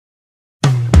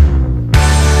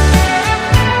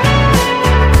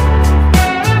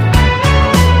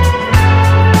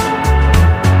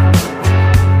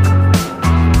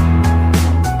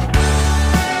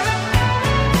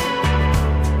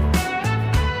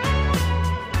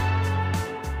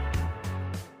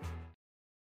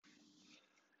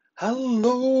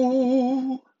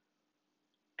Hello,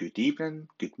 good evening,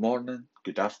 good morning,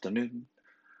 good afternoon,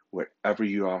 wherever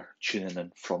you are tuning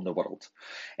in from the world.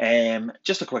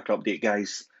 Just a quick update,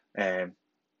 guys. Bear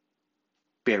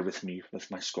with me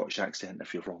with my Scottish accent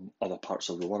if you're from other parts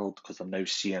of the world, because I'm now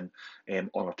seeing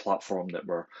on a platform that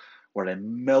we're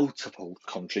in multiple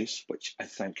countries, which I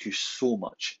thank you so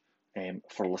much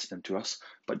for listening to us.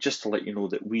 But just to let you know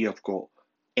that we have got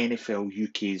NFL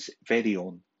UK's very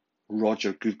own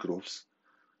Roger Goodgroves,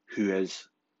 who is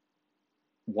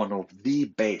one of the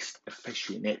best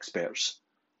officiating experts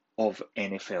of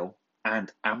NFL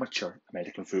and amateur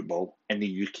American football in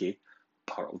the UK,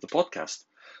 part of the podcast.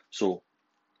 So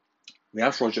we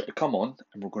asked Roger to come on,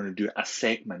 and we're going to do a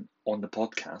segment on the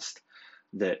podcast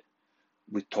that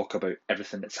we talk about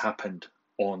everything that's happened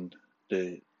on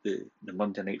the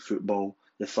Monday night football,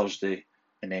 the Thursday,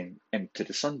 and then into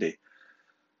the Sunday.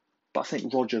 But I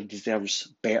think Roger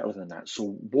deserves better than that. So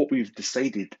what we've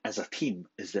decided as a team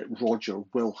is that Roger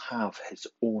will have his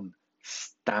own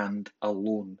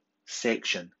stand-alone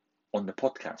section on the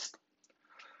podcast.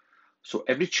 So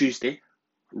every Tuesday,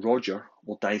 Roger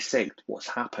will dissect what's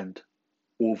happened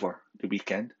over the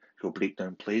weekend. He'll break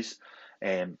down plays.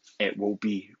 It will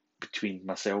be between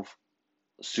myself,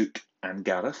 Sook, and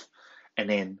Gareth. And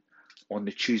then on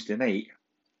the Tuesday night,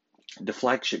 the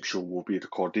flagship show will be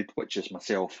recorded, which is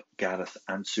myself, Gareth,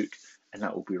 and Sook, and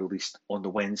that will be released on the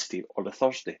Wednesday or the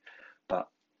Thursday. But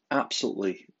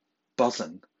absolutely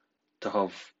buzzing to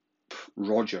have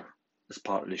Roger as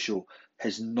part of the show.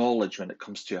 His knowledge when it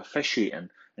comes to officiating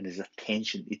and his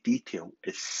attention to detail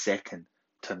is second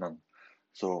to none.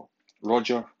 So,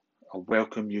 Roger, I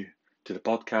welcome you to the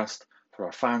podcast. For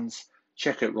our fans,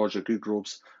 check out Roger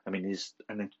Goodgroves. I mean, he's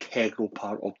an integral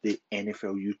part of the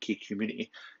NFL UK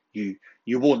community. You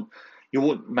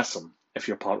won't miss him if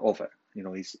you're part of it. You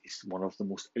know, he's one of the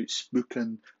most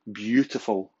outspoken,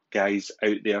 beautiful guys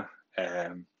out there.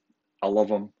 I love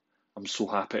him. I'm so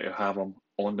happy to have him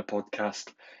on the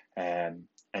podcast, and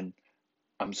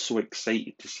I'm so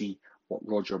excited to see what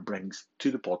Roger brings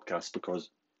to the podcast, because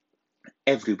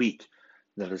every week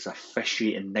there is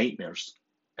officiating nightmares,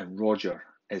 and Roger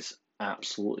is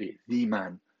absolutely the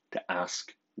man to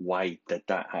ask, why did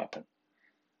that happen?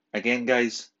 Again,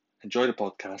 guys, enjoy the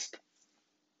podcast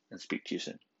and speak to you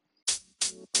soon.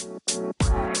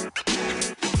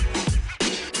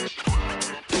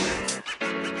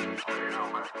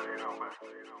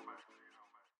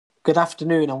 Good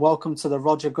afternoon and welcome to the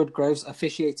Roger Goodgroves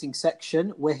officiating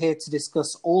section. We're here to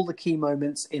discuss all the key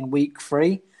moments in week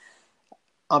 3.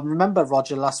 I remember,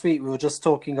 Roger, last week we were just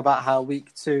talking about how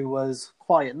week 2 was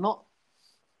quiet, not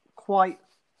quite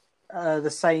the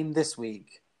same this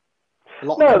week.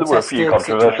 No, there were a few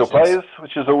controversial players,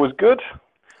 which is always good.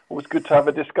 Always good to have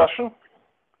a discussion.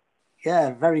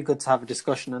 Yeah, very good to have a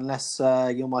discussion, unless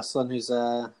you're my son who's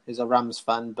a Rams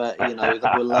fan, but you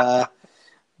know,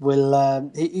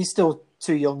 he's still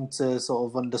too young to sort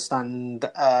of understand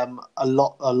a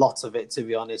lot of it, to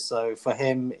be honest. So for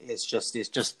him, it's just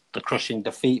the crushing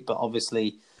defeat. But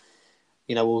obviously,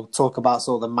 you know, we'll talk about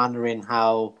sort of the manner in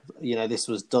how, you know, this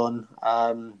was done.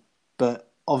 But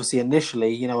obviously,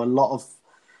 initially, you know, a lot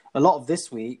of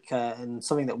this week, and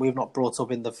something that we've not brought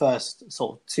up in the first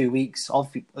sort of 2 weeks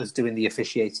of us doing the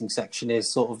officiating section,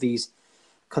 is sort of these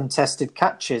contested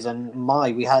catches. And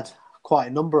we had quite a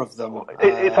number of them.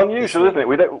 It's unusual, isn't it?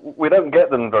 We don't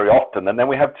get them very often, and then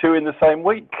we have 2 in the same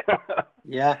week.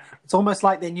 Yeah, it's almost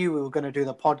like they knew we were going to do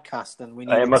the podcast, and we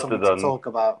needed something to talk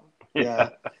about.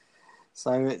 Yeah.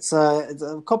 So it's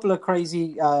a couple of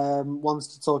crazy ones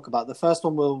to talk about. The first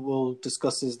one we'll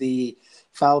discuss is the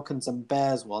Falcons and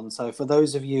Bears one. So for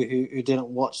those of you who didn't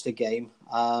watch the game,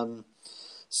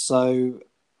 so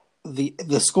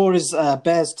the score is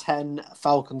Bears 10,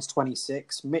 Falcons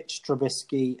 26. Mitch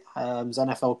Trubisky's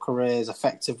NFL career is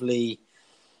effectively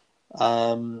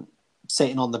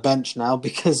sitting on the bench now,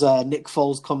 because Nick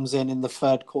Foles comes in the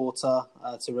third quarter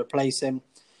to replace him.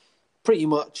 Pretty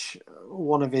much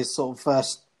one of his sort of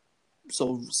first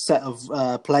sort of set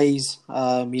of plays,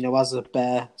 you know, as a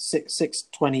Bear,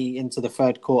 6:20 into the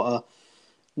third quarter.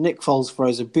 Nick Foles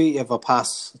throws a beauty of a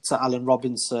pass to Allen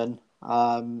Robinson,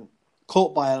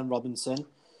 caught by Allen Robinson,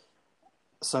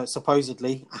 so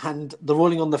supposedly, and the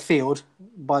ruling on the field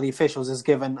by the officials is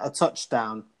given a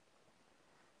touchdown.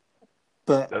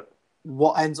 But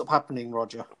what ends up happening,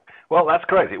 Roger? Well, that's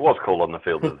correct. It was called on the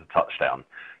field as a touchdown.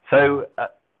 So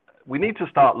we need to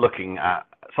start looking at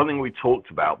something we talked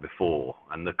about before,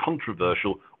 and the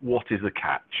controversial, what is a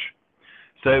catch?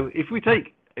 So if we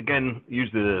take, again, use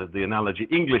the analogy,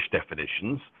 English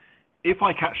definitions, if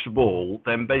I catch the ball,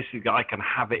 then basically I can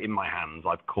have it in my hands,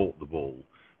 I've caught the ball.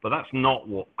 But that's not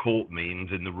what caught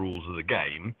means in the rules of the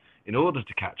game. In order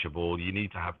to catch a ball, you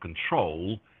need to have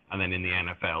control, and then in the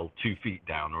NFL, 2 feet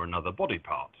down or another body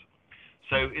part.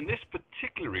 So in this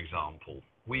particular example,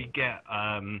 we get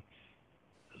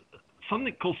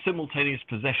something called simultaneous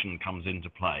possession comes into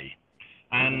play.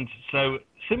 And so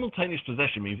simultaneous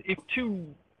possession means if 2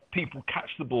 people catch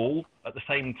the ball at the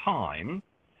same time,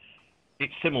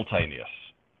 it's simultaneous.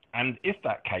 And if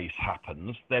that case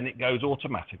happens, then it goes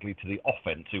automatically to the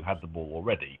offense who had the ball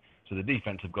already. So the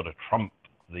defense have got to trump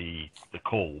the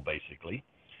call, basically.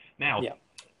 Now,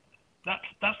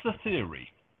 that's the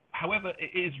theory. However,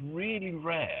 it is really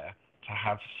rare to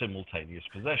have simultaneous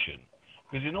possession.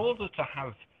 Because in order to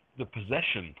have the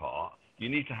possession part, you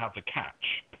need to have the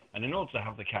catch. And in order to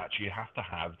have the catch, you have to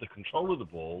have the control of the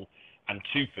ball and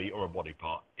 2 feet or a body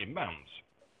part in bounds.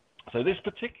 So this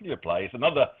particular play is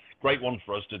another great one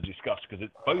for us to discuss because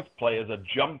both players are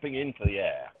jumping into the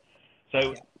air.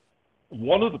 So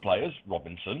one of the players,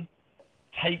 Robinson,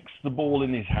 takes the ball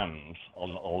in his hands.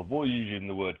 I'll avoid using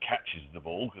the word catches the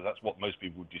ball because that's what most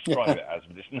people would describe it as,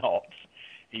 but it's not.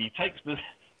 He takes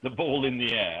the ball in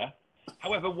the air.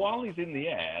 However, while he's in the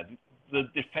air, the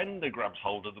defender grabs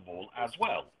hold of the ball as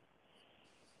well.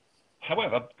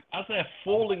 However, as they're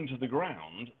falling to the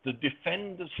ground, the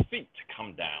defender's feet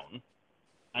come down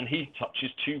and he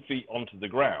touches 2 feet onto the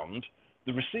ground.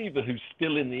 The receiver, who's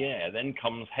still in the air, then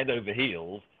comes head over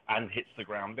heels and hits the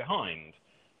ground behind.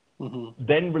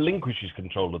 Then relinquishes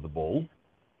control of the ball.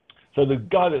 So the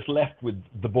guy that's left with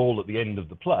the ball at the end of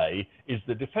the play is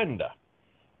the defender.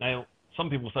 Now, some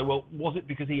people say, well, was it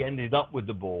because he ended up with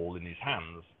the ball in his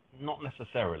hands? Not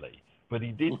necessarily, but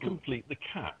he did complete the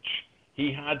catch.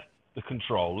 He had the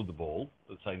control of the ball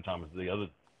at the same time as the other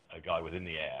guy was in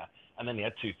the air, and then he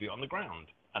had 2 feet on the ground,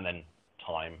 and then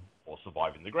time or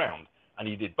surviving the ground. And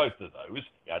he did both of those.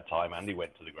 He had time and he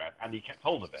went to the ground, and he kept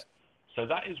hold of it. So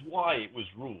that is why it was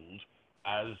ruled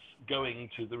as going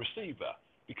to the receiver,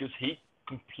 because he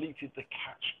completed the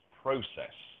catch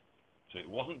process. So it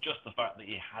wasn't just the fact that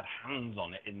he had hands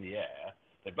on it in the air.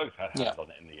 They both had hands on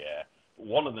it in the air. But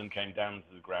one of them came down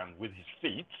to the ground with his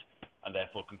feet and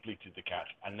therefore completed the catch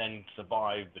and then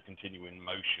survived the continuing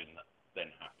motion that then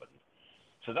happened.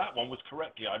 So that one was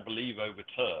correctly, I believe,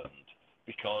 overturned,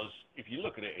 because if you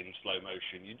look at it in slow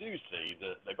motion, you do see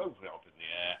that they both went up in the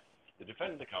air. The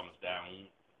defender comes down,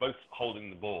 both holding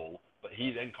the ball, but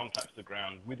he then contacts the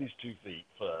ground with his 2 feet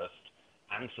first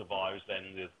and survives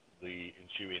then the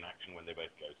ensuing action when they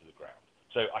both go to the ground.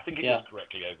 So I think it was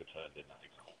correctly overturned in that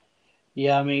example.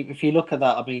 Yeah, I mean, if you look at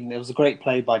that, I mean, it was a great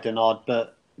play by Denard,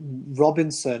 but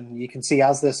Robinson, you can see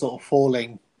as they're sort of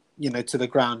falling, to the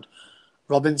ground,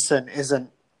 Robinson isn't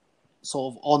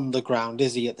sort of on the ground,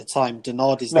 is he, at the time?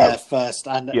 Denard is there first,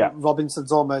 and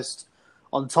Robinson's almost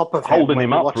on top of him. Holding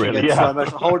him up, really, slow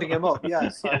motion, holding him up,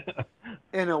 So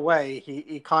in a way,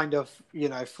 he kind of,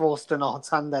 forced Denard's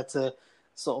hand there to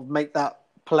sort of make that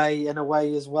play in a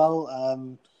way as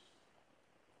well.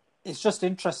 It's just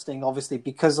interesting, obviously,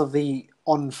 because of the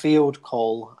on-field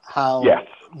call, how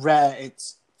rare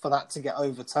it's for that to get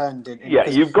overturned.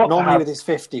 You've got normally to have, with his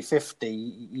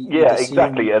 50-50.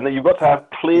 Exactly, and then you've got to have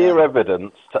clear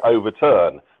evidence to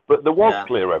overturn. But there was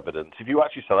clear evidence. If you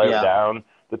actually slow it down,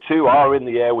 the two are in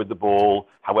the air with the ball.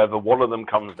 However, one of them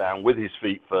comes down with his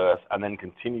feet first and then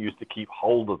continues to keep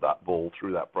hold of that ball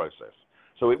through that process.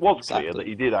 So it was clear that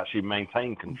he did actually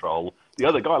maintain control. The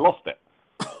other guy lost it.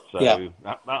 So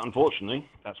that unfortunately,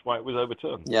 that's why it was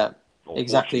overturned. Yeah,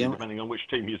 exactly. Depending on which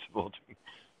team you're supporting.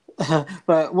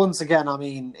 But once again, I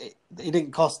mean, it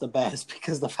didn't cost the Bears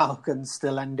because the Falcons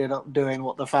still ended up doing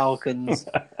what the Falcons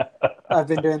have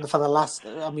been doing for the last...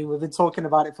 I mean, we've been talking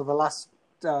about it for the last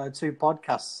 2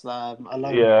 podcasts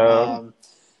alone. Yeah.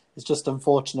 It's just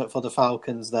unfortunate for the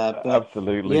Falcons there. But,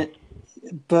 absolutely.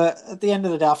 But at the end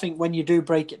of the day, I think when you do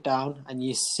break it down and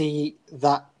you see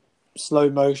that slow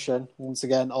motion, once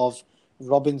again, of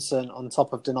Robinson on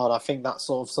top of Denard, I think that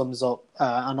sort of sums up.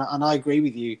 And I agree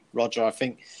with you, Roger. I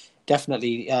think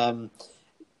definitely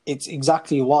it's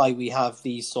exactly why we have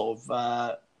these sort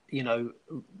of,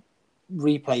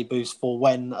 replay boosts for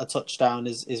when a touchdown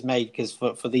is made, because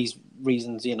for these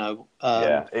reasons, it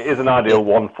is an ideal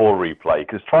 1-4 replay,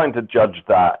 because trying to judge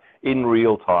that in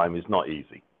real time is not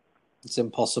easy. It's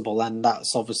impossible, and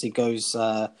that's obviously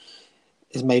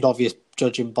is made obvious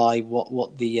judging by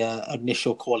what the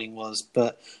initial calling was.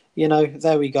 But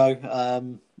there we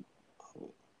go.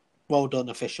 Well done,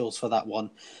 officials, for that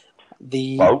one.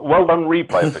 Well done,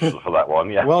 replay officials, for that one.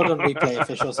 Yeah. Well done, replay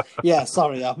officials. Yeah,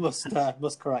 sorry, I must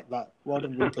correct that. Well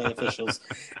done, replay officials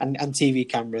and TV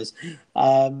cameras.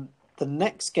 the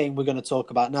next game we're going to talk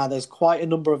about now, there's quite a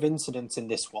number of incidents in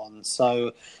this one,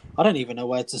 so I don't even know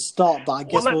where to start. But I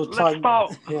guess we'll try.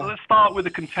 Let's start with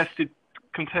a contested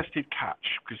catch,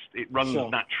 because it runs Sure.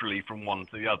 naturally from one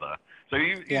to the other. So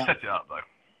you set it up though.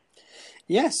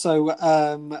 Yeah. So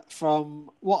from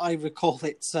what I recall,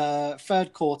 it's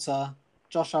third quarter.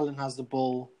 Josh Allen has the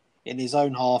ball in his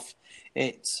own half.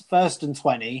 It's 1st and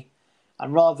 20,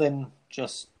 and rather than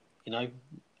just a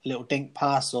little dink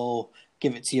pass or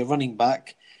give it to your running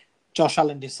back, Josh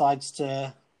Allen decides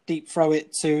to deep throw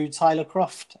it to Tyler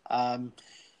Kroft.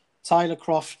 Tyler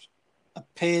Kroft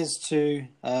appears to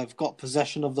have got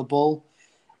possession of the ball,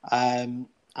 and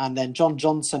then John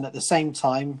Johnson at the same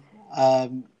time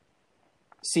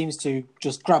seems to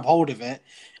just grab hold of it.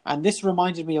 And this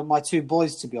reminded me of my two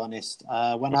boys, to be honest,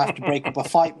 when I have to break up a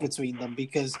fight between them,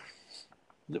 because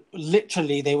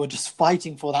literally they were just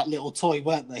fighting for that little toy,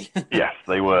 weren't they? Yes,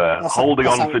 they were holding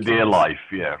on for dear life.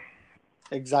 Yeah,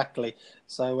 exactly.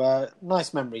 So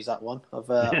nice memories, that one of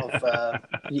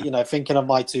thinking of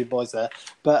my two boys there.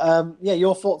 But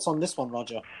your thoughts on this one,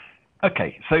 Roger?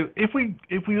 Okay, so if we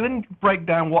then break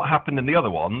down what happened in the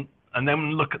other one and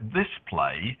then look at this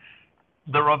play,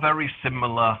 there are very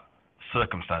similar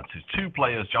circumstances. Two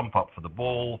players jump up for the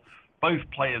ball, both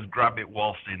players grab it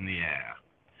whilst in the air.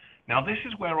 Now, this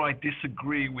is where I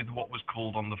disagree with what was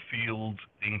called on the field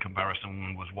in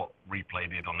comparison with what replay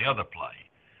did on the other play,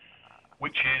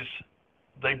 which is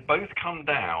they both come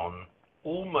down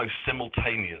almost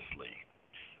simultaneously.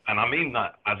 And I mean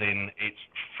that as in it's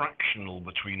fractional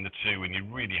between the two, and you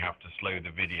really have to slow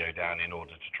the video down in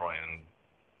order to try and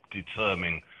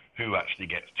determine who actually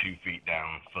gets 2 feet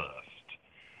down first.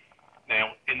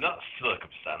 Now, in that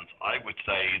circumstance, I would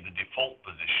say the default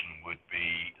position would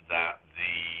be that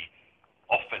the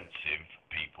offensive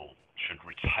people should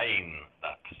retain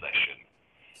that possession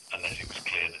unless it was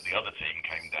clear that the other team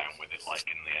came down with it, like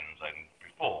in the end zone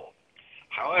before.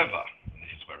 However, and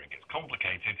this is where it gets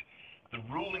complicated, the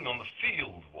ruling on the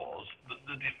field was that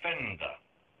the defender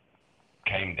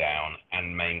came down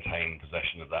and maintained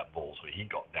possession of that ball, so he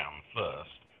got down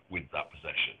first with that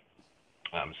possession.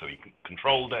 So he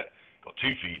controlled it, got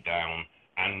 2 feet down,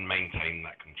 and maintained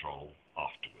that control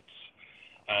afterwards.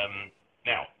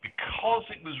 Now, because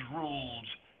it was ruled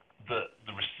that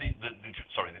the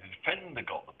defender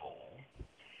got the ball,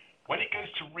 when it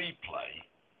goes to replay,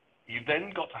 you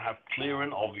then got to have clear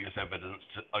and obvious evidence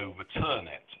to overturn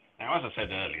it. Now, as I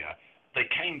said earlier, they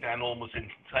came down almost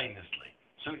instantaneously,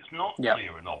 so it's not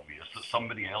clear and obvious that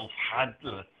somebody else had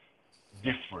the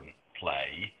different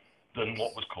play than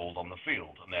what was called on the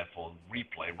field, and therefore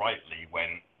replay rightly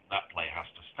when that play has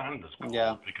to stand as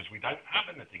called, because we don't have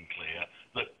anything clear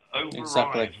that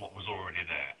overrides what was already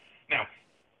there. Now,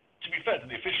 to be fair to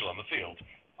the official on the field,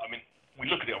 I mean,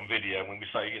 we look at it on video when we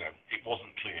say, it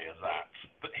wasn't clear that,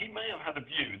 but he may have had a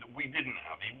view that we didn't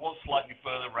have. He was slightly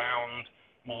further round,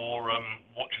 more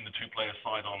watching the two players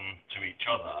side on to each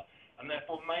other, and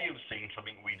therefore may have seen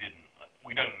something we didn't.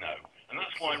 We don't know. And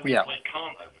that's why replay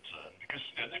can't overturn, because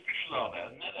the officials are there,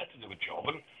 and they're there to do a job,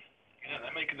 and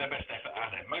they're making their best effort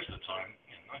at it. Most of the time,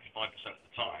 95% of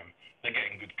the time, they're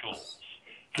getting good calls.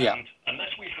 And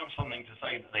unless we have something to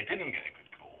say that they didn't get a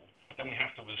good call, then we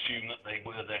have to assume that they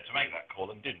were there to make that call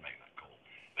and did make that call.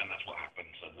 And that's what happened,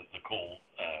 so that the call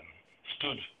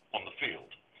stood on the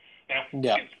field. Now,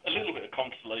 it's a little bit of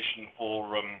consolation for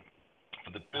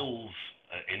the Bills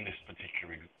in this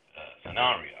particular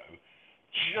scenario.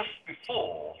 Just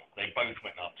before they both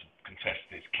went up to contest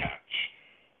this catch,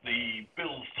 the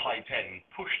Bills tight end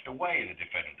pushed away the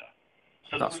defender.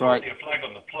 So there was already a flag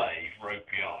on the play for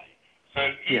OPI.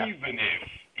 So even if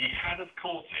he had have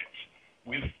caught it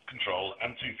with control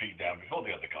and 2 feet down before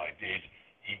the other guy did,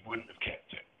 he wouldn't have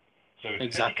kept it. So any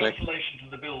consolation to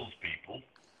the Bills people,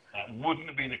 that wouldn't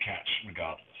have been a catch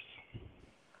regardless.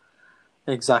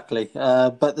 Exactly.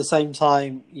 But at the same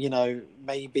time,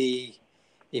 maybe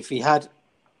if he had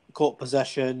caught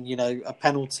possession, a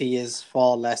penalty is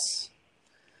far less.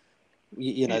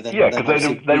 Because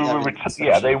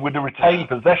they would have retained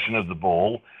possession of the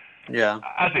ball. Yeah.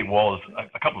 As it was,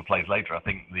 a couple of plays later, I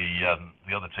think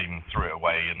the other team threw it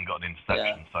away and got an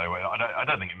interception. Yeah. So I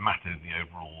don't think it mattered the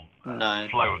overall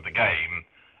flow of the game,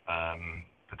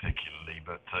 particularly.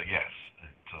 But yes,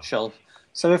 sure.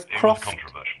 So if Kroft, was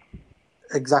controversial.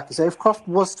 Exactly. So if Kroft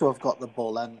was to have got the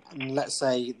ball, and let's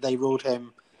say they ruled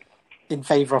him in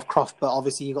favour of Kroft, but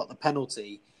obviously he got the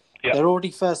penalty. Yep. They're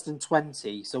already 1st and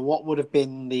 20. So what would have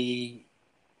been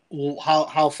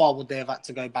how far would they have had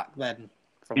to go back then?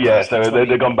 So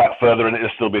they've gone back further, and it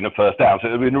has still been a first down. So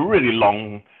it would have been a really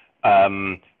long.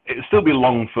 It would still be a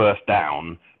long first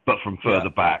down, but from further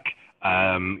back.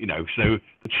 So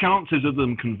the chances of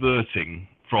them converting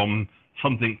from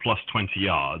something plus 20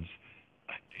 yards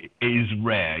is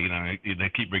rare. They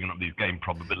keep bringing up these game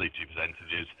probability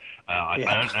percentages.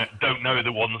 I don't know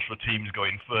the ones for teams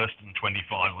going first and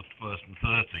 25 or first and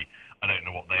 30. I don't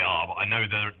know what they are, but I know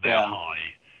they're high.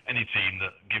 Any team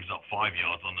that gives up 5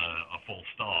 yards on a false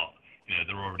start,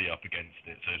 they're already up against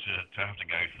it. So to have to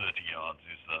go 30 yards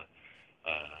is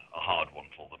a hard one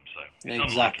for them. So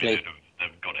it's unlikely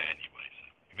they've got it anyway. So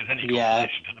if there's any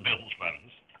competition to the Bills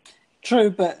fans.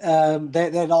 True, but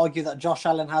they'd argue that Josh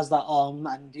Allen has that arm,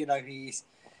 and he's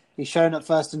shown at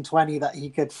 1st and 20 that he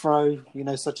could throw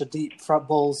such a deep front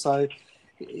ball. So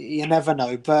you never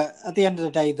know. But at the end of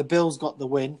the day, the Bills got the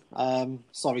win.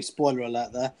 Sorry, spoiler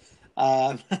alert there.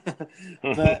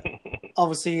 But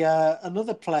obviously,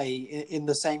 another play in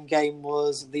the same game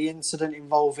was the incident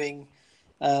involving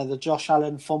the Josh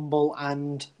Allen fumble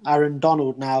and Aaron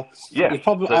Donald. Now,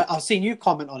 I've seen you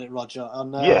comment on it, Roger.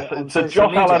 On so social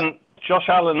media. Josh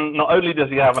Allen, not only does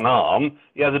he have an arm,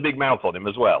 he has a big mouth on him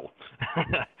as well.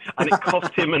 And it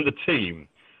cost him and the team.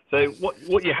 So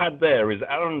what you had there is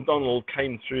Aaron Donald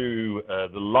came through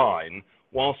the line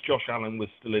whilst Josh Allen was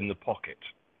still in the pocket.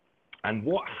 And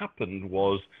what happened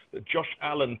was that Josh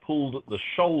Allen pulled at the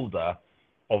shoulder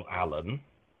of Allen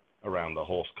around the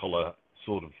horse collar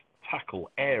sort of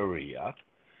tackle area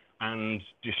and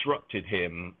disrupted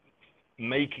him,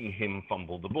 making him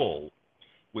fumble the ball,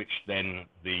 which then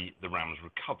the Rams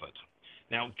recovered.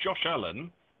 Now, Josh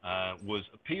Allen was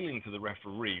appealing to the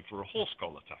referee for a horse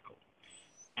collar tackle.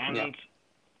 And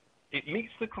it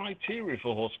meets the criteria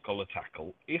for horse collar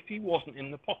tackle if he wasn't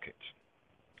in the pocket.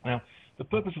 Now, the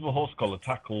purpose of a horse collar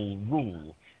tackle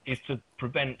rule is to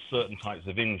prevent certain types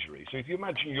of injury. So if you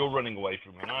imagine you're running away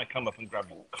from me and I come up and grab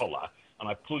your collar and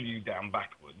I pull you down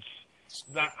backwards,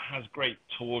 that has great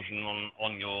torsion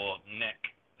on your neck,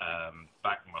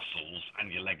 back muscles,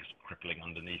 and your legs crippling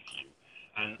underneath you.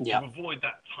 And to avoid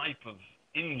that type of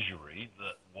injury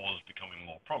that was becoming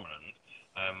more prominent,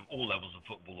 all levels of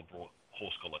football have brought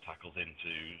horse collar tackles in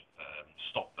to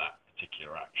stop that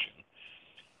particular action.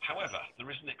 However, there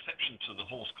is an exception to the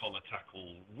horse collar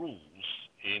tackle rules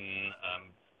and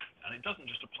it doesn't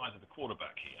just apply to the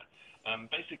quarterback here.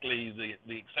 Basically,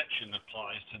 the exception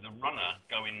applies to the runner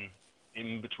going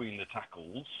in between the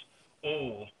tackles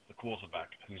or the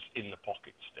quarterback who's in the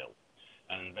pocket still.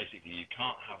 And basically, you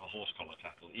can't have a horse collar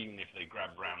tackle even if they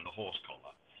grab round the horse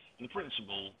collar. And the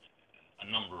principle, a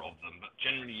number of them, but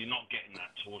generally you're not getting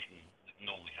that torsion that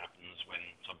normally happens when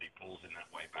somebody pulls in that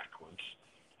way backwards.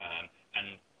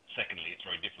 And secondly, it's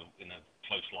very difficult in a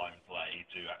close line play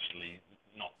to actually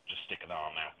not just stick an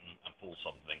arm out and pull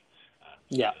something.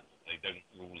 They don't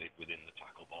rule it within the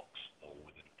tackle box or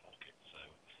within the pocket. So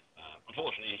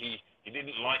unfortunately, he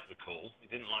didn't like the call. He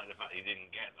didn't like the fact he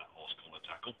didn't get that horse collar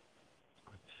tackle.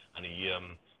 And he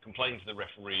complained to the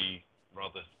referee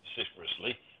rather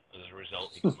vociferously. As a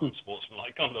result, he got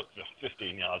unsportsmanlike conduct for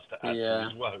 15 yards to add to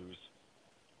his woes.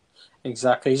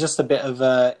 Exactly. Just a bit of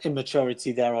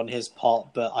immaturity there on his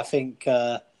part. But I think,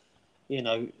 the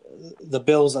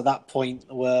Bills at that point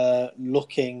were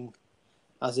looking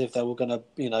as if they were going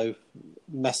to,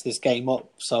 mess this game up.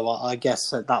 So I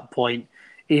guess at that point,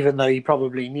 even though he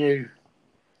probably knew,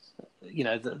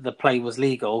 the play was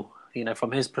legal,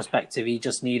 from his perspective, he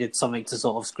just needed something to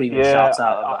sort of scream and shout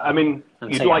out. I mean,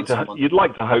 you'd like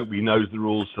to hope he knows the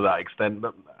rules to that extent,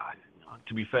 but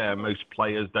to be fair, most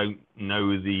players don't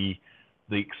know the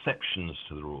exceptions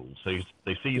to the rules. So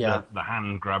they see the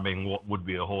hand grabbing what would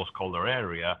be a horse collar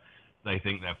area, they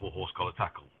think therefore horse collar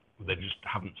tackle. They just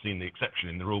haven't seen the exception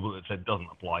in the rule book that said doesn't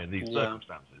apply in these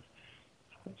circumstances.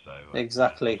 So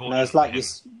exactly. It's like you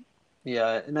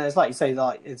say,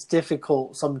 like it's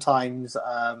difficult sometimes.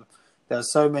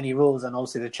 There's so many rules, and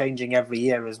obviously they're changing every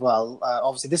year as well.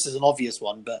 Obviously, this is an obvious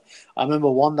one, but I remember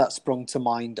one that sprung to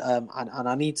mind, and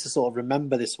I need to sort of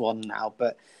remember this one now,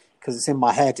 but because it's in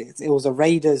my head. It was a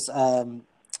Raiders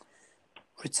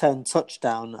return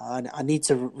touchdown. I need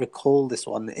to recall this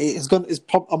one.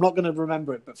 I'm not going to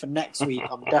remember it, but for next week,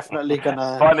 I'm definitely going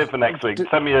to... Find it for next week.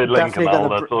 Send me a link and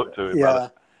I'll talk to you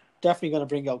about it. Definitely going to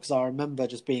bring it up because I remember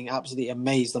just being absolutely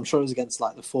amazed. I'm sure it was against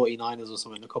like the 49ers or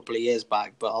something a couple of years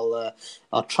back, but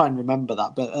I'll try and remember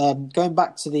that. But going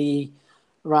back to the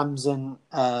Rams and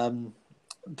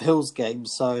Bills game,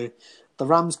 so the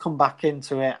Rams come back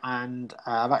into it and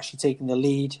have actually taken the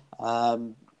lead,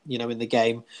 in the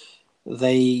game.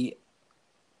 The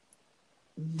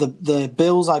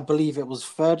Bills, I believe it was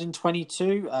 3rd and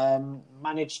 22,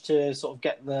 managed to sort of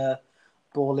get the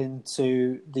ball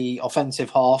into the offensive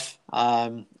half,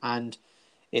 and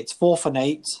it's 4th and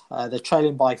 8. They're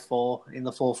trailing by 4 in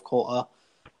the fourth quarter.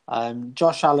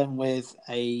 Josh Allen with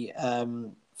a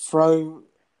throw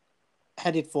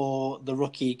headed for the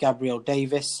rookie Gabriel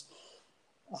Davis.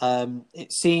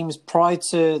 It seems prior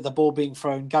to the ball being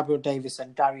thrown, Gabriel Davis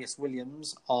and Darius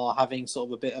Williams are having sort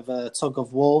of a bit of a tug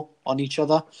of war on each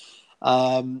other.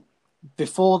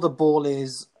 Before the ball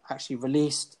is actually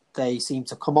released, they seem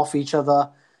to come off each other,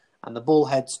 and the ball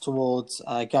heads towards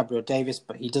Gabriel Davis,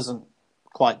 but he doesn't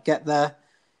quite get there.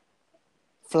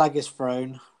 Flag is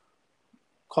thrown.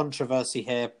 Controversy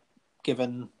here,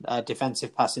 given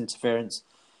defensive pass interference.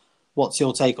 What's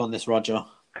your take on this, Roger?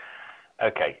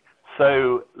 Okay,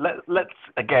 so let's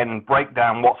again break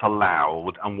down what's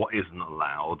allowed and what isn't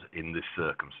allowed in this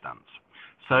circumstance.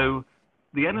 So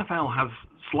the NFL has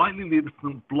slightly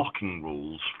different blocking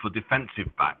rules for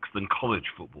defensive backs than college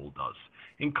football does.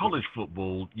 In college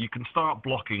football, you can start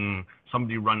blocking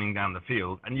somebody running down the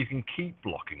field, and you can keep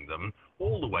blocking them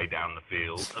all the way down the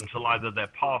field until either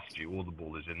they're past you or the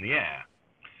ball is in the air.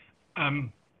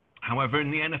 However,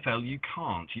 in the NFL, you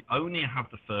can't. You only have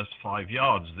the first 5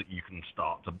 yards that you can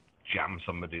start to jam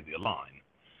somebody at the line.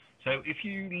 So if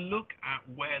you look at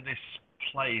where this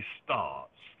play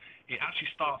starts, it actually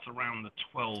starts around the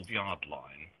 12-yard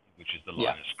line, which is the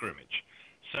line of scrimmage.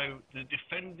 So the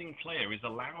defending player is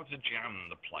allowed to jam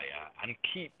the player and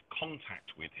keep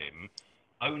contact with him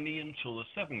only until the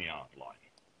 7-yard line.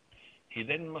 He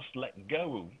then must let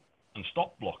go and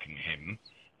stop blocking him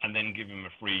and then give him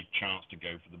a free chance to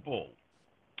go for the ball.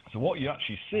 So what you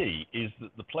actually see is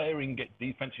that the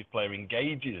defensive player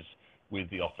engages with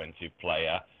the offensive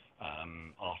player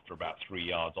after about 3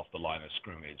 yards off the line of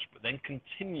scrimmage, but then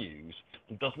continues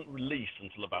and doesn't release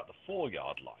until about the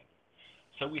 4-yard line.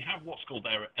 So we have what's called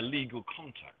there illegal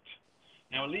contact.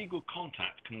 Now, illegal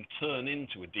contact can turn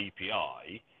into a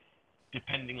DPI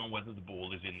depending on whether the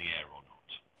ball is in the air or not.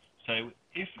 So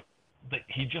if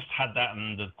he just had that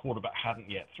and the quarterback hadn't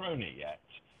yet thrown it yet,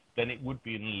 then it would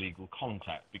be an illegal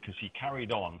contact because he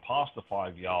carried on past the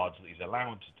 5 yards that he's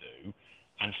allowed to do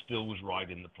and still was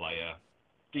riding the player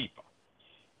deeper.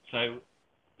 So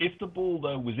if the ball,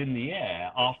 though, was in the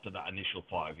air after that initial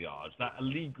 5 yards, that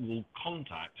illegal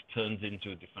contact turns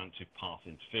into a defensive pass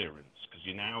interference because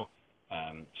you're now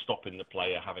stopping the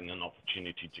player having an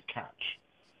opportunity to catch.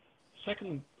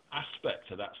 Second aspect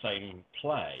of that same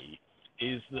play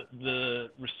is that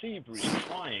the receiver is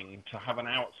trying to have an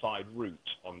outside route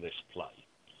on this play.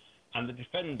 And the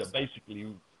defender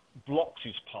basically blocks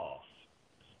his path.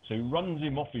 So he runs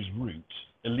him off his route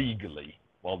illegally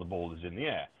while the ball is in the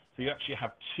air. So you actually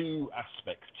have two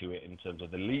aspects to it in terms of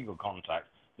the legal contact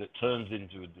that turns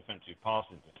into a defensive pass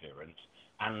interference,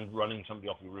 and running somebody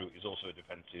off your route is also a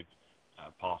defensive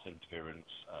pass interference,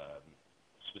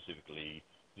 specifically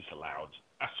disallowed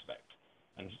aspect.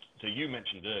 And so you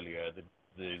mentioned earlier that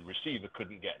the receiver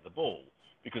couldn't get the ball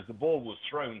because the ball was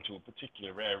thrown to a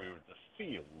particular area of the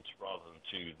field rather than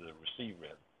to the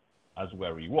receiver as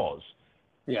where he was.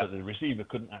 Yeah. So the receiver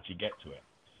couldn't actually get to it.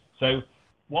 So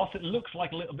whilst it looks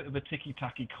like a little bit of a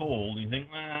ticky-tacky call, you think,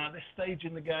 at this stage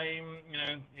in the game,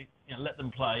 let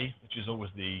them play, which is always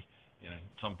the,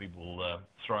 some people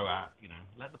throw out,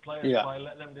 let the players play,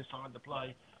 let them decide to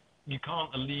play. You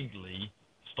can't illegally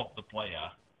stop the player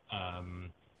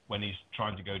when he's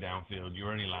trying to go downfield.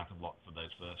 You're only allowed to block for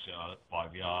those first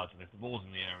 5 yards, and if the ball's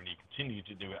in the air and you continue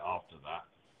to do it after that,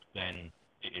 then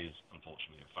it is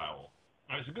unfortunately a foul.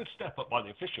 Now, it's a good step up by the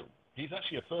official. He's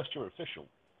actually a first-year official,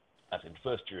 as in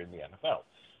first year in the NFL.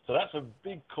 So that's a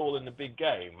big call in the big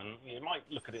game, and you might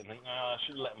look at it and think, I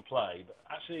should have let him play, but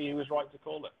actually he was right to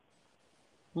call it.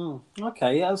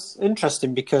 Okay, that's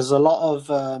interesting because a lot of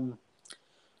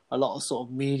sort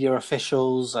of media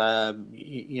officials, anywhere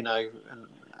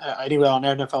on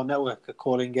NFL Network are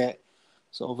calling it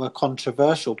sort of a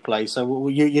controversial play. So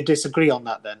you disagree on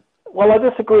that then? Well, I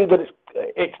disagree that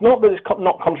it's not that it's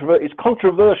not controversial. It's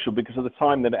controversial because of the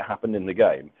time that it happened in the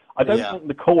game. I don't think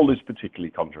the call is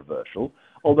particularly controversial,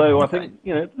 although I think,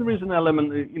 there is an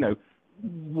element,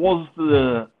 was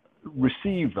the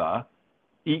receiver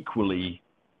equally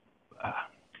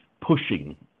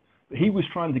pushing? He was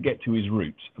trying to get to his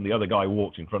route, and the other guy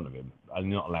walked in front of him, and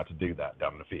you're not allowed to do that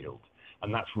down the field.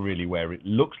 And that's really where it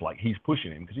looks like he's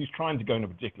pushing him, because he's trying to go in a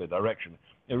particular direction.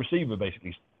 The receiver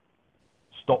basically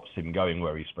stops him going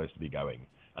where he's supposed to be going,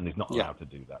 and he's not allowed to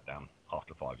do that down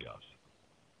after 5 yards.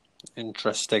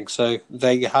 Interesting. So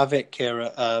there you have it,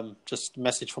 Kira. Just a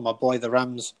message from my boy. The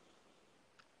Rams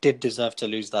did deserve to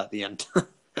lose that at the end.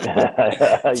 To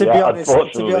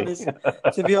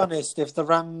be honest, if the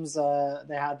Rams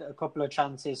they had a couple of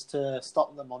chances to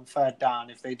stop them on third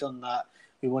down, if they'd done that,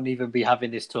 we wouldn't even be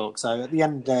having this talk. So at the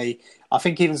end of the day, I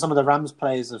think even some of the Rams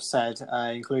players have said,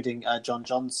 including John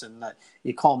Johnson, that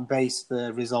you can't base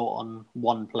the result on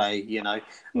one play.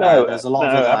 No, there's a lot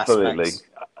of other absolutely. aspects.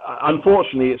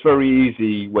 Unfortunately, it's very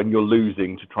easy when you're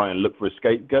losing to try and look for a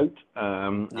scapegoat,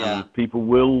 and people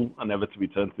will inevitably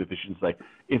turn to the officials and say,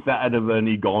 if that had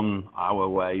only gone our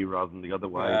way rather than the other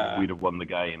way, we'd have won the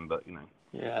game. But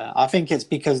Yeah, I think it's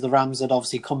because the Rams had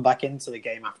obviously come back into the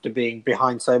game after being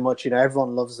behind so much.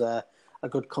 Everyone loves a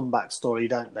good comeback story,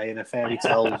 don't they? In a fairy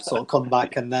tale sort of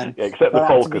comeback, and then except the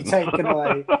Falcons. To be taken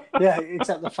away. Yeah,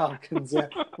 except the Falcons. Yeah.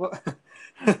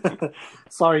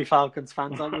 Sorry, Falcons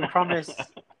fans. We promise.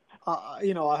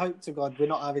 I hope to God we're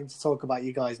not having to talk about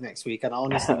you guys next week, and I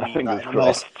honestly mean that in the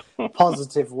most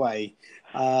positive way.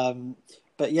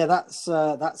 But yeah, that's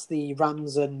the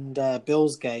Rams and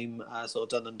Bills game sort of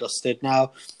done and dusted.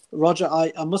 Now, Roger,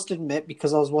 I must admit,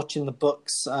 because I was watching the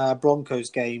Bucks Broncos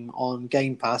game on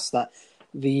Game Pass, that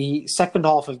the second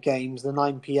half of games, the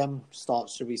 9 p.m.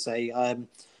 starts, should we say,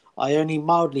 I only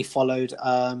mildly followed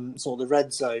sort of the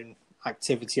red zone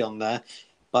activity on there.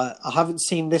 But I haven't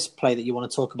seen this play that you want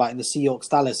to talk about in the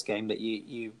Seahawks-Dallas game that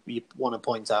you want to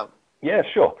point out. Yeah,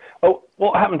 sure. Well,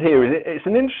 what happened here is it's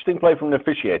an interesting play from an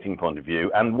officiating point of view,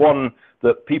 and one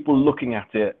that people looking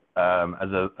at it as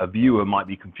a viewer might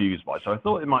be confused by. So I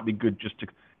thought it might be good just to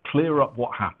clear up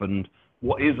what happened,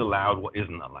 what is allowed, what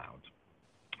isn't allowed.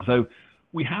 So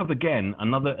we have, again,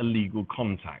 another illegal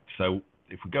contact. So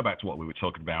if we go back to what we were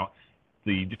talking about,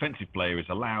 the defensive player is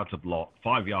allowed to block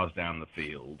 5 yards down the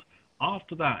field.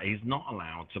 After that, he's not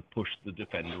allowed to push the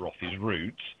defender off his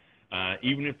route,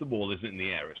 even if the ball isn't in the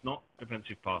air. It's not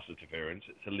defensive pass interference,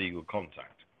 it's illegal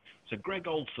contact. So Greg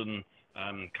Olsen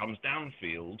comes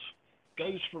downfield,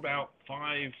 goes for about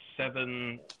 5,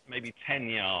 7, maybe 10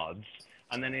 yards,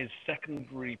 and then his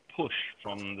secondary push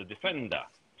from the defender.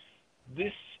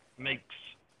 This makes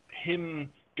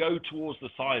him go towards the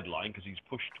sideline because he's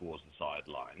pushed towards the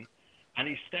sideline, and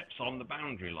he steps on the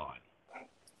boundary line.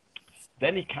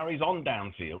 Then he carries on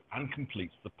downfield and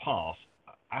completes the pass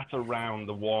at around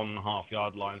the 1.5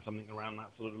 yard line, something around that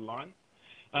sort of line.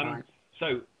 Right.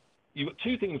 So you've got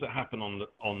two things that happen on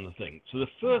the thing. So the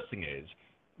first thing is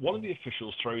one of the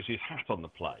officials throws his hat on the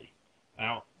play.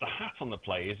 Now, the hat on the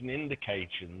play is an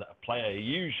indication that a player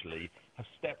usually has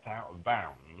stepped out of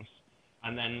bounds,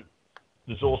 and then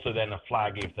there's also then a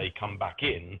flag if they come back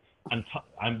in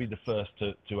and be the first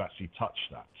to actually touch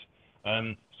that.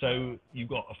 So you've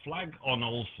got a flag on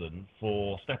Olsen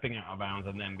for stepping out of bounds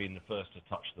and then being the first to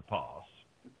touch the pass.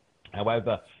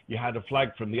 However, you had a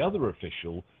flag from the other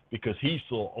official because he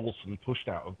saw Olsen pushed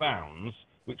out of bounds,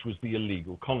 which was the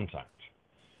illegal contact.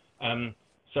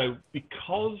 So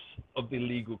because of the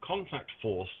illegal contact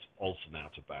forced Olsen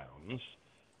out of bounds,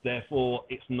 therefore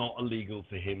it's not illegal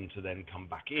for him to then come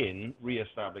back in,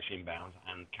 re-establish in bounds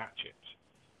and catch it.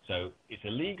 So it's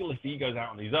illegal if he goes out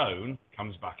on his own,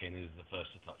 comes back in, and is the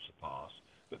first to touch the pass.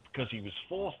 But because he was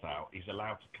forced out, he's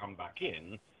allowed to come back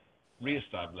in,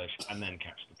 re-establish, and then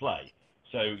catch the play.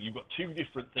 So you've got two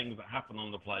different things that happen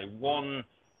on the play. One,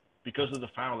 because of the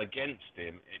foul against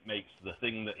him, it makes the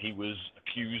thing that he was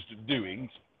accused of doing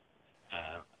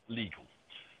legal.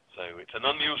 So it's an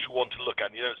unusual one to look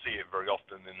at, and you don't see it very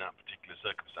often in that particular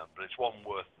circumstance, but it's one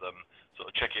worth sort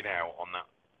of checking out on that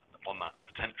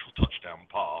potential touchdown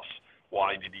pass.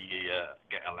 Why did he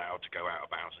get allowed to go out of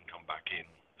bounds and come back in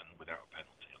and without a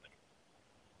penalty, I think.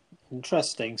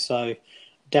 Interesting. So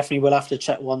definitely we'll have to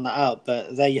check that out.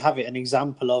 But there you have it, an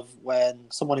example of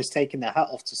when someone is taking their hat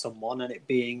off to someone and it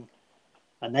being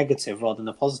a negative rather than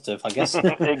a positive, I guess.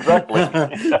 Exactly.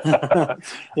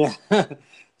 Yeah.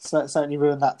 So certainly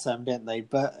ruined that term, didn't they?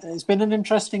 But it's been an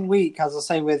interesting week, as I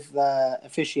say, with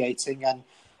officiating. And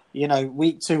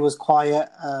week 2 was quiet.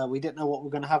 We didn't know what we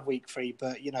were going to have week 3,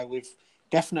 but we've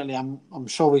definitely. I'm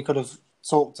sure we could have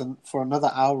talked for another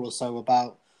hour or so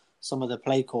about some of the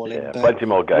play calling. Yeah, but plenty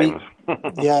more games.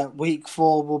 Week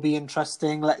 4 will be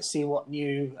interesting. Let's see what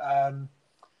new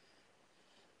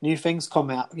things come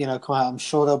out. I'm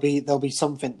sure there'll be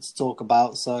something to talk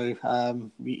about. So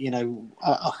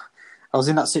I was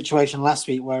in that situation last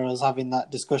week where I was having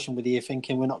that discussion with you,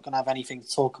 thinking we're not going to have anything to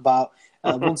talk about.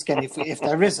 Once again, if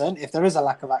there is a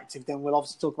lack of active, then we'll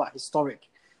obviously talk about historic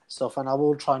stuff, and I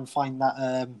will try and find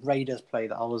that Raiders play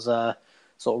that I was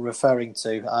sort of referring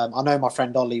to. I know my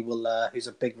friend Ollie will, who's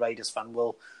a big Raiders fan,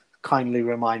 will kindly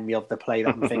remind me of the play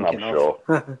that I'm thinking I'm sure.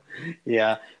 of.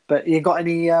 Yeah, but you got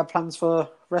any plans for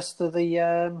rest of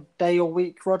the day or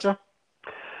week, Roger?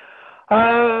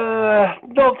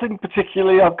 Nothing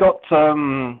particularly. I've got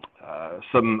I'm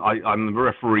a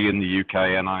referee in the UK,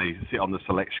 and I sit on the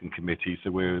selection committee.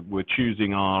 So we're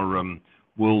choosing our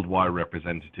worldwide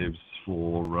representatives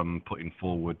for putting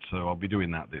forward. So I'll be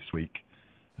doing that this week.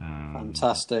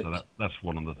 Fantastic. So that's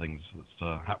one of the things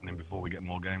that's happening before we get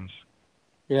more games.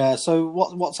 Yeah. So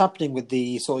what's happening with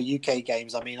the sort of UK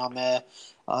games? I mean, I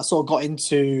sort of got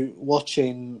into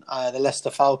watching the Leicester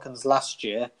Falcons last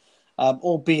year,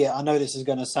 albeit I know this is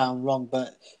going to sound wrong,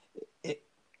 but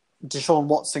Deshaun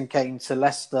Watson came to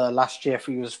Leicester last year.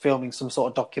 He was filming some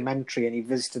sort of documentary, and he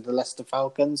visited the Leicester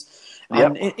Falcons.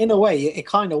 And in a way, it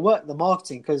kind of worked, the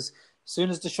marketing, because as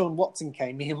soon as Deshaun Watson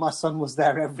came, me and my son was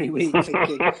there every week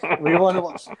thinking we want to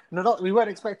watch. We weren't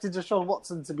expecting Deshaun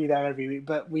Watson to be there every week,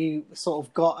 but we sort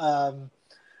of got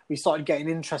we started getting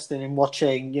interested in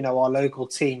watching, our local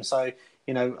team. So,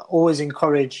 always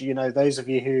encourage, those of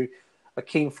you who are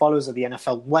keen followers of the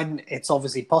NFL, when it's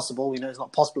obviously possible. It's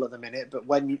not possible at the minute, but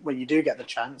when you do get the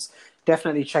chance,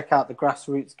 definitely check out the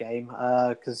grassroots game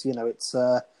because it's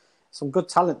some good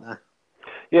talent there.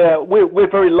 Yeah, we're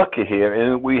very lucky here,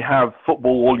 and we have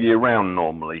football all year round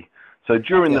normally. So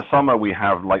during the summer we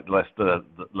have like Leicester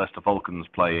Falcons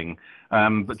playing,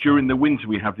 but during the winter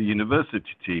we have the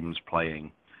university teams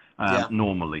playing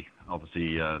normally.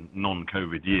 Obviously,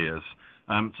 non-COVID years.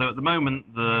 So at the moment,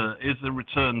 there is a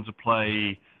return to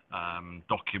play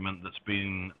document that's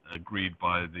been agreed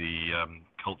by the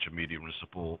Culture, Media and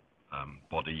Support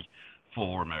body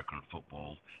for American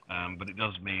football. But it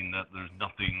does mean that there's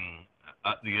nothing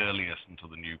at the earliest until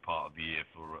the new part of the year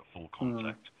for full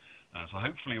contact. So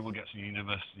hopefully we'll get some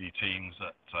university teams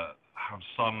that have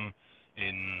some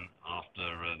in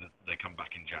after they come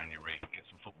back in January, get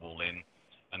some football in,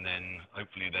 and then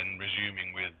hopefully then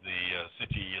resuming with the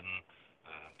city and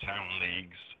town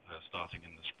leagues starting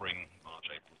in the spring, March,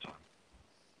 April time.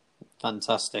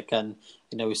 Fantastic. And,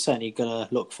 we're certainly going to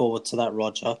look forward to that,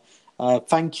 Roger.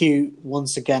 Thank you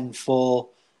once again for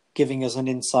giving us an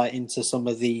insight into some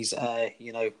of these,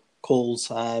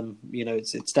 calls.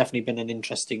 It's definitely been an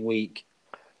interesting week.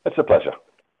 It's a pleasure.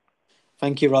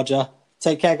 Thank you, Roger.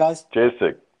 Take care, guys. Cheers,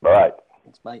 Sue. Bye.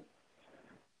 Thanks, mate.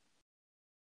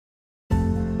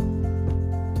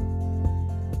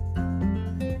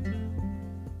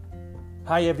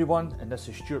 Hi everyone, and this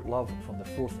is Stuart Love from the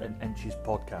 4th and Inches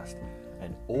podcast,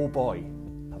 and oh boy,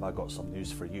 have I got some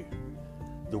news for you.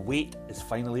 The wait is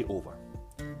finally over.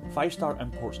 5-Star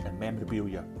Imports and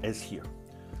Memorabilia is here.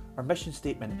 Our mission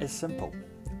statement is simple: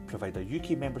 provide a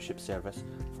UK membership service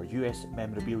for US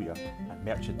memorabilia and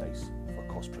merchandise for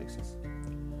cost prices.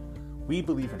 We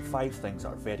believe in 5 things that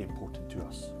are very important to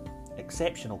us.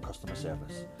 Exceptional customer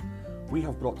service. We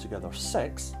have brought together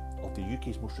 6 of the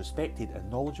UK's most respected and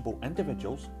knowledgeable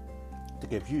individuals to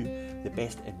give you the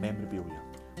best in memorabilia.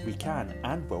 We can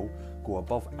and will go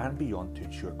above and beyond to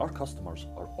ensure our customers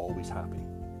are always happy.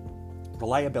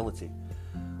 Reliability.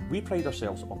 We pride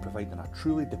ourselves on providing a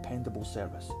truly dependable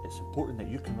service. It's important that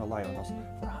you can rely on us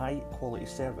for high quality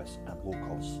service and low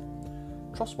costs.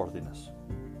 Trustworthiness.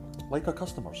 Like our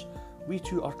customers, we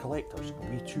too are collectors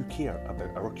and we too care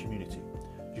about our community.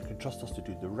 You can trust us to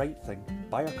do the right thing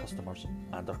by our customers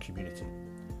and our community.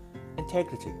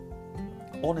 Integrity.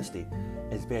 Honesty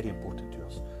is very important to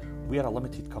us. We are a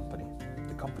limited company.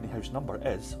 The company house number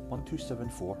is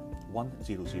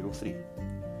 1274-1003.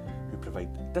 We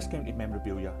provide discounted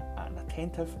memorabilia at an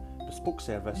attentive, bespoke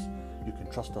service. You can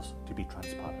trust us to be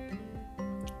transparent.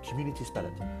 Community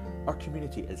spirit. Our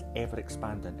community is ever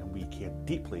expanding and we care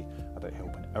deeply about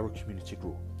helping our community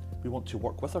grow. We want to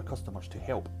work with our customers to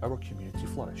help our community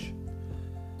flourish.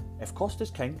 If cost is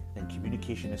king, then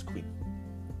communication is queen.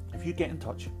 If you get in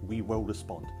touch, we will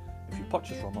respond. If you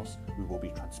purchase from us, we will be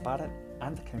transparent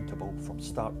and accountable from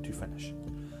start to finish.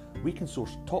 We can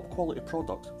source top quality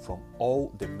products from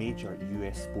all the major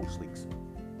US sports leagues: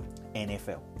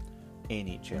 NFL,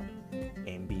 NHL,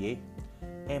 NBA,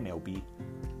 MLB,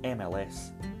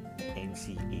 MLS,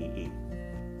 NCAA.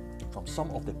 From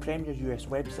some of the premier US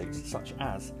websites such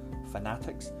as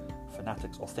Fanatics,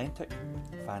 Fanatics Authentic,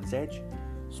 Fans Edge,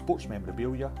 Sports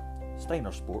Memorabilia,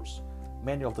 Steiner Sports,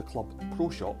 many of the club pro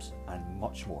shops and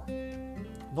much more.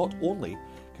 Not only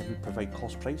can we provide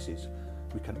cost prices,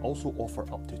 we can also offer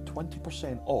up to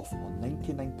 20% off on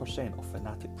 99% of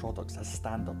Fanatic products as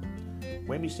standard.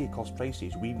 When we say cost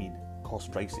prices, we mean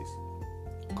cost prices.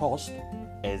 Cost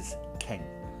is king.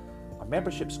 Our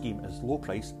membership scheme is low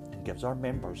price and gives our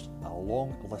members a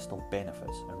long list of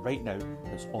benefits, and right now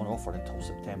it's on offer until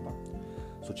September.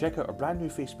 So check out our brand new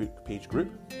Facebook page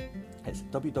group. It's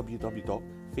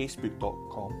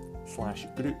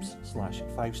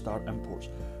www.facebook.com/groups/5-star imports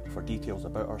for details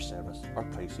about our service, our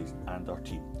prices and our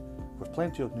team. With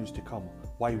plenty of news to come,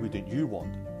 why wouldn't you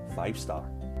want 5-star?